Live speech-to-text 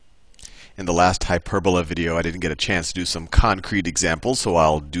In the last hyperbola video, I didn't get a chance to do some concrete examples, so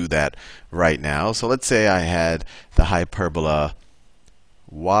I'll do that right now. So let's say I had the hyperbola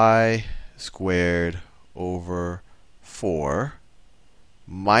y squared over 4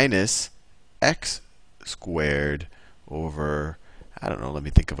 minus x squared over, I don't know, let me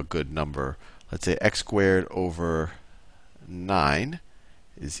think of a good number. Let's say x squared over 9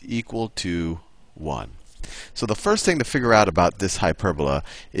 is equal to 1. So the first thing to figure out about this hyperbola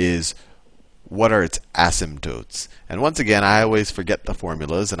is what are its asymptotes. And once again, I always forget the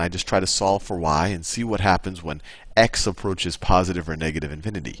formulas, and I just try to solve for y and see what happens when x approaches positive or negative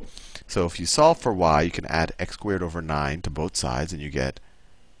infinity. So if you solve for y, you can add x squared over 9 to both sides, and you get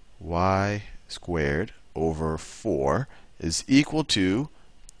y squared over 4 is equal to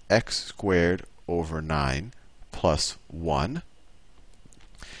x squared over 9 plus 1.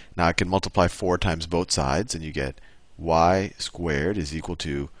 Now I can multiply 4 times both sides, and you get y squared is equal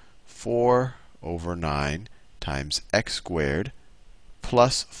to 4 over 9 times x squared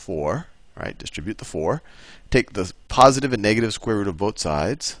plus 4. Right? Distribute the 4. Take the positive and negative square root of both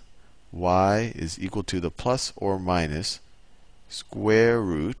sides. Y is equal to the plus or minus square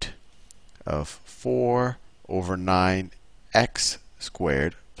root of 4 over 9x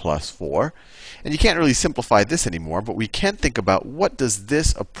squared plus 4. And you can't really simplify this anymore, but we can think about what does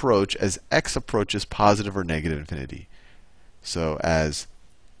this approach as x approaches positive or negative infinity. So as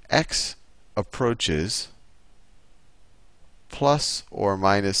x approaches plus or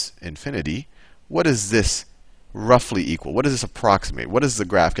minus infinity, what does this roughly equal? What does this approximate? What does the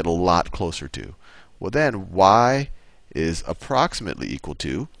graph get a lot closer to? Well, then y is approximately equal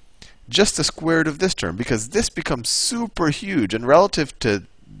to just the square root of this term, because this becomes super huge, and relative to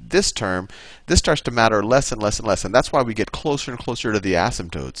this term, this starts to matter less and less and less, and that's why we get closer and closer to the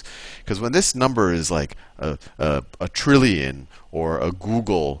asymptotes. Because when this number is like a trillion or a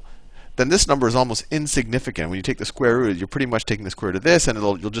Google, then this number is almost insignificant. When you take the square root, you're pretty much taking the square root of this, and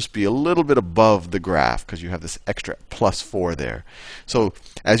you'll just be a little bit above the graph because you have this extra plus 4 there. So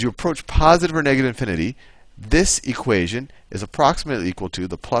as you approach positive or negative infinity, this equation is approximately equal to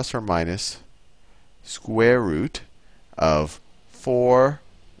the plus or minus square root of 4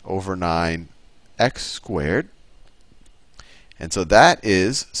 over 9 x squared. And so that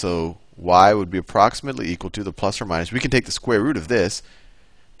is, so y would be approximately equal to the plus or minus, we can take the square root of this,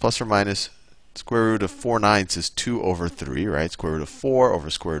 plus or minus square root of 4/9 is 2 over 3, right? Square root of 4 over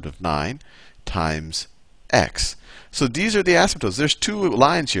square root of 9 times x. So these are the asymptotes. There's two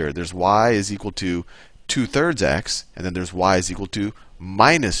lines here. There's y is equal to 2/3 x, and then there's y is equal to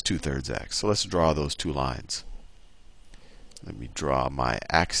minus 2/3 x. So let's draw those two lines. Let me draw my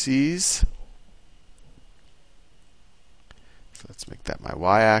axes. So let's make that my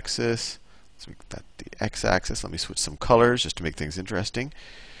y-axis. Let's make that the x-axis. Let me switch some colors just to make things interesting.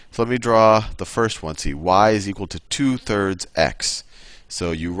 So let me draw the first one. See, y is equal to 2/3 x.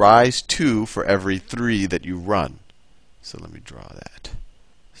 So you rise 2 for every 3 that you run. So let me draw that.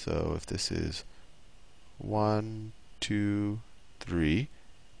 So if this is 1, 2, 3,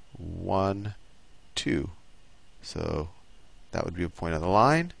 1, 2. So that would be a point on the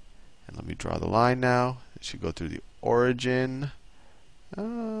line. And let me draw the line now. It should go through the origin.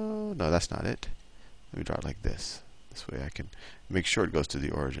 Oh, no, that's not it. Let me draw it like this. This way I can make sure it goes to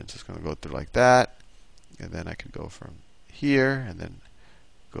the origin. So it's going to go through like that. And then I could go from here and then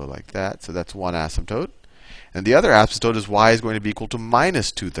go like that. So that's one asymptote. And the other asymptote is y is going to be equal to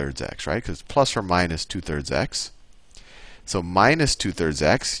minus 2/3 x, right? Because it's plus or minus 2/3 x. So minus 2/3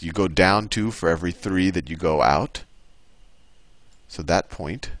 x, you go down 2 for every 3 that you go out. So that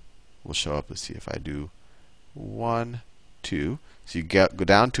point will show up. Let's see if I do 1, 2. So you go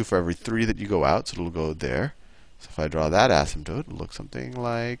down 2 for every 3 that you go out. So it'll go there. So if I draw that asymptote, it'll look something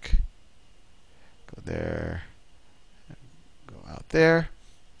like, go there, go out there,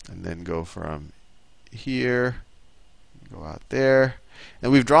 and then go from here, go out there.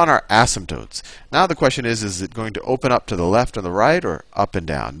 And we've drawn our asymptotes. Now the question is it going to open up to the left and the right, or up and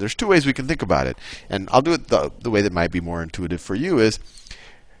down? There's two ways we can think about it. And I'll do it the way that might be more intuitive for you is,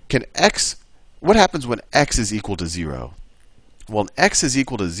 what happens when x is equal to 0? Well, when x is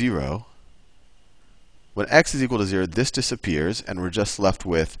equal to 0, this disappears, and we're just left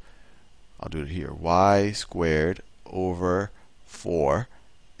with, I'll do it here, y squared over 4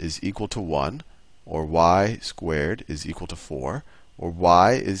 is equal to 1, or y squared is equal to 4, or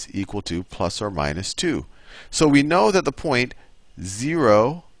y is equal to plus or minus 2. So we know that the point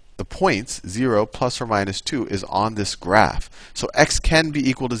 0, the points 0 plus or minus 2 is on this graph. So x can be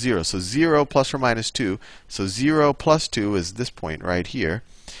equal to 0. So 0 plus or minus 2. So 0 plus 2 is this point right here.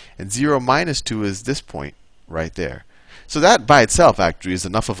 And 0 minus 2 is this point right there. So that by itself actually is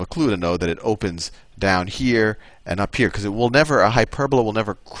enough of a clue to know that it opens down here and up here, because a hyperbola will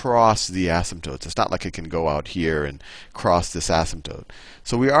never cross the asymptotes. It's not like it can go out here and cross this asymptote.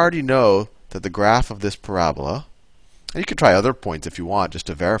 So we already know that the graph of this parabola, and you can try other points if you want just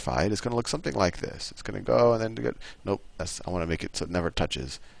to verify it, it's going to look something like this. It's going to go and then get, nope, I want to make it so it never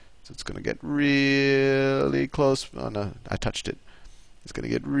touches. So it's going to get really close. Oh no, I touched it. It's going to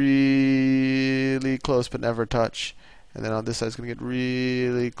get really close but never touch. And then on this side it's going to get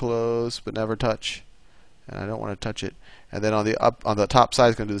really close but never touch. And I don't want to touch it. And then on the top side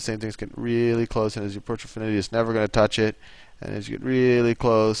it's going to do the same thing. It's going to get really close, and as you approach infinity it's never going to touch it. And as you get really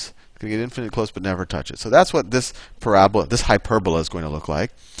close, it's going to get infinitely close but never touch it. So that's what this parabola, this hyperbola is going to look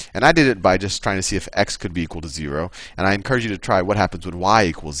like. And I did it by just trying to see if x could be equal to 0. And I encourage you to try what happens when y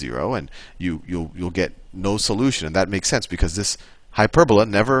equals 0, and you'll get no solution. And that makes sense because this hyperbola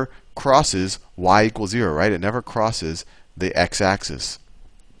never crosses y equals 0, right? It never crosses the x-axis.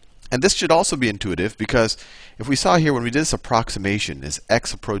 And this should also be intuitive, because if we saw here when we did this approximation as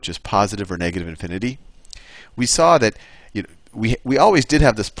x approaches positive or negative infinity, we saw that we always did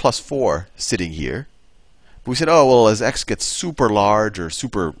have this plus 4 sitting here. But we said, oh, well, as x gets super large or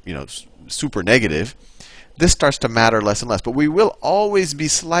super negative, this starts to matter less and less. But we will always be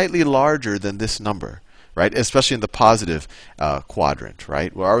slightly larger than this number, right? Especially in the positive quadrant,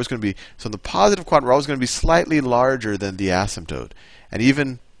 right? We're always going to be, so in the positive quadrant, we're always going to be slightly larger than the asymptote.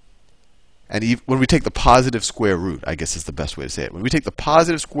 And when we take the positive square root, I guess is the best way to say it. When we take the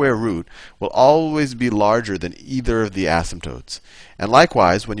positive square root, we'll always be larger than either of the asymptotes. And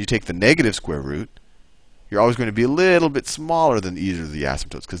likewise, when you take the negative square root, you're always going to be a little bit smaller than either of the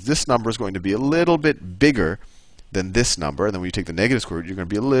asymptotes, because this number is going to be a little bit bigger than this number. And then when you take the negative square root, you're going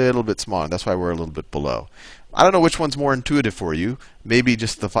to be a little bit smaller. And that's why we're a little bit below. I don't know which one's more intuitive for you. Maybe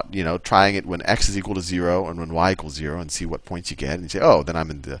just trying it when x is equal to 0 and when y equals 0, and see what points you get. And you say, oh, then I'm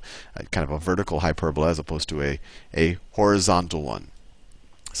in the kind of a vertical hyperbola as opposed to a horizontal one.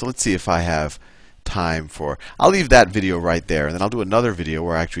 So let's see if I have time for. I'll leave that video right there, and then I'll do another video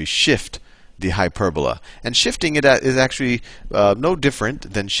where I actually shift the hyperbola. And shifting it is actually no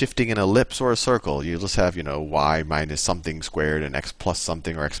different than shifting an ellipse or a circle. You just have, y minus something squared and x plus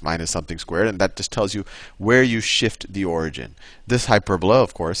something or x minus something squared, and that just tells you where you shift the origin. This hyperbola,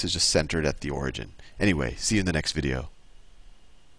 of course, is just centered at the origin. Anyway, see you in the next video.